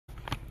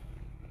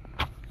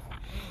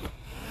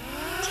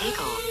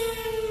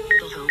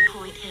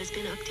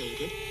has been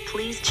updated.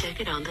 Please check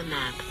it on the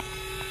map.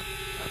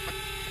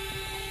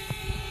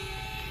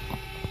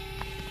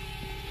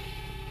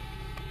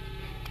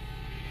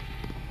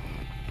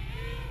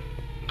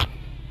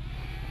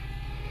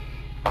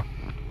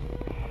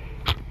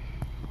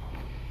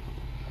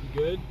 You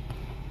good?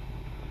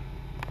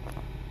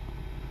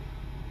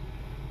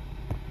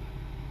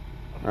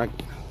 Alright,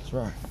 that's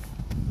right.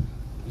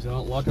 Is that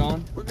lock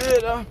on? We're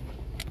good, I'm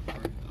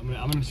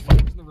gonna just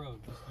focus on the road.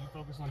 You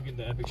focus on getting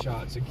the epic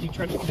shots. So keep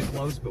trying to keep it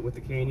close, but with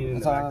the canyon in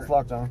That's the all, background. it's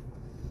locked on.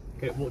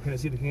 Okay, well, can I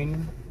see the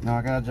canyon? No,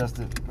 I gotta adjust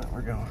it, but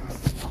we're going.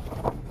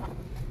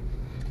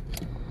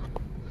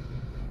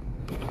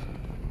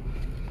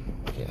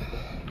 Yeah.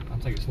 I'll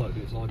take it slow,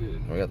 dude. It's all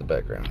good. We got the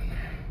background in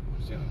there.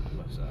 Stay on the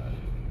left side.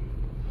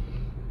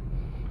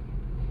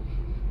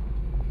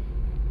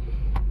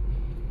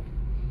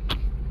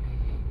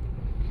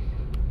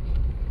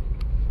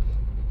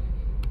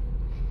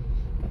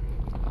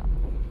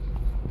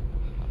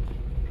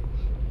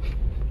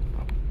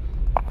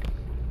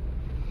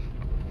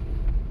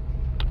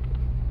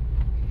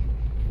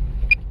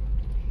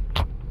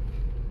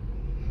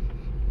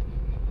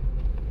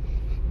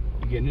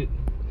 You getting it?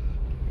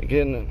 You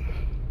getting it?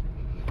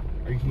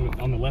 Are you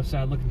on the left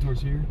side looking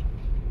towards here?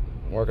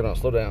 I'm working on it.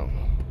 Slow down.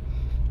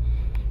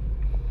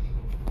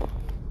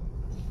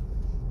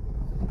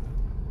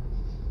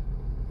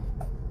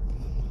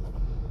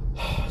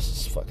 This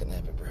is fucking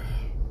epic, bro.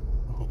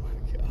 Oh my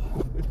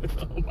god.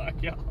 Oh my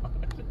god.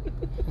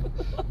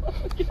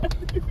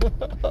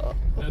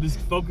 Now just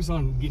focus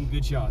on getting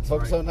good shots.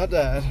 Focus on not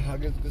dying. I'll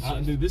get good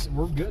shots. Dude,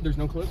 we're good. There's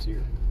no cliffs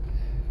here.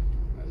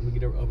 All right, let me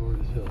get up over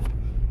this hill.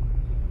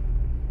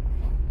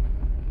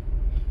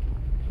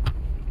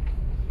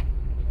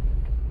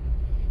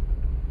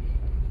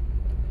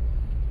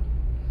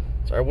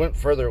 So I went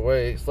further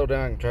away. Slow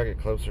down and try to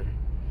get closer.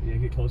 Yeah,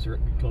 get closer.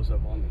 Get close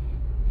up on me.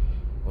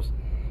 You're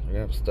gonna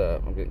have to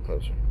stop. I'm getting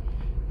closer.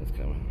 It's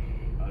coming.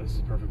 This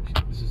is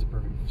perfect. This is a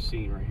perfect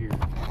scene right here.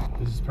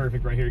 This is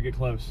perfect right here. Get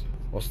close.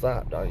 Well,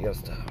 stop, dog. You gotta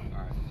stop.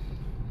 All right.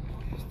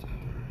 You gotta stop.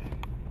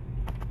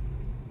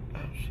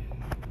 Oh shit.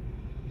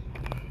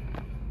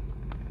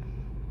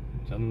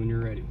 Tell me when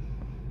you're ready.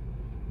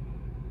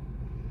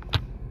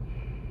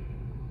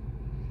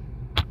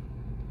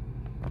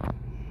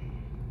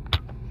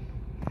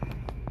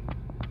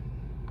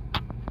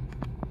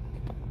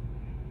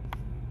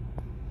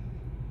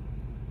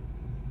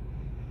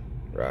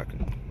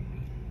 Rocking.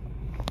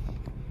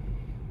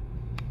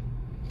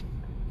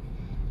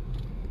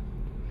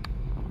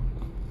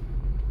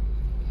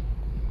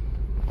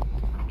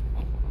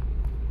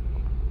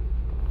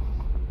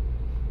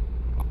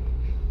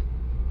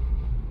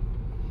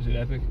 Is it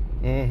epic?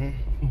 Mm-hmm.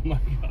 Oh my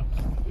god.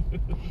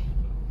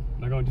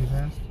 Am I going too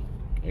fast?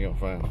 You're gonna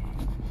find it.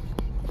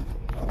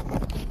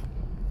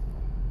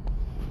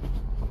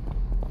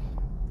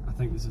 I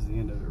think this is the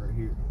end of it right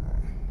here.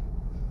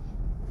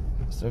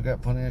 Still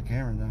got plenty of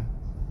camera though.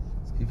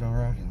 Let's keep on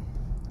rocking.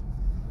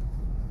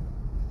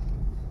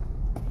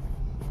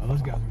 Oh,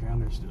 those guys are down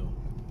there still.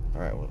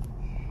 Alright, well.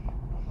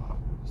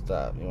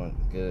 Stop. You wanna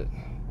get it?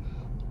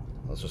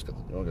 Let's just get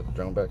the, you wanna get the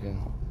drone back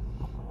in?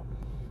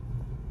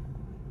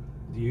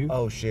 Do you?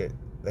 Oh shit.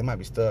 They might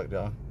be stuck,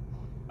 dog.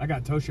 I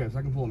got tow straps.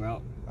 I can pull them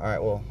out.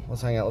 Alright, well,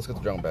 let's hang out. Let's get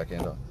the drone back in,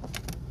 dog.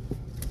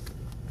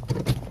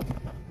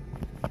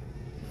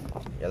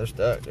 Yeah, they're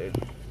stuck, dude.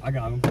 I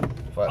got them.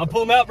 Fuck. I'll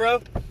pull them out,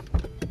 bro.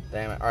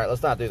 Damn it. Alright,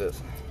 let's not do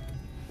this.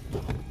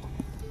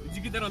 Did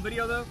you get that on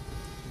video, though?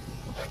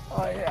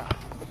 Oh, yeah.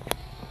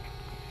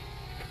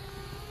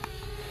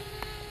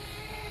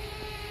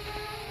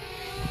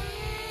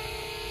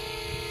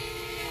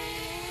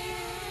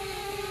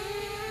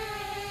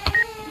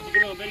 Did you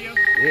get it on video?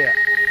 Yeah.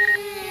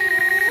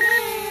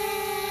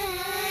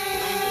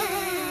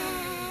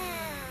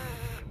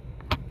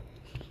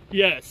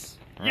 Yes.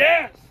 Right.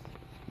 Yes.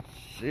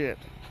 Shit.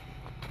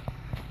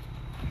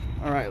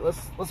 All right,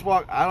 let's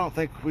walk. I don't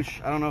think we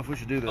should. I don't know if we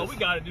should do this. Oh, we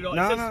got it, dude.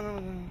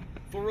 No.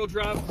 Four-wheel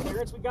drive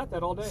clearance. We got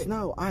that all day.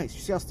 Snow, ice.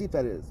 You see how steep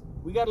that is?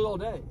 We got it all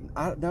day.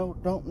 I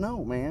don't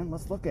know, man.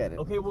 Let's look at it.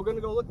 Okay, we're gonna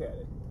go look at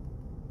it.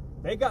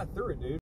 They got through it, dude.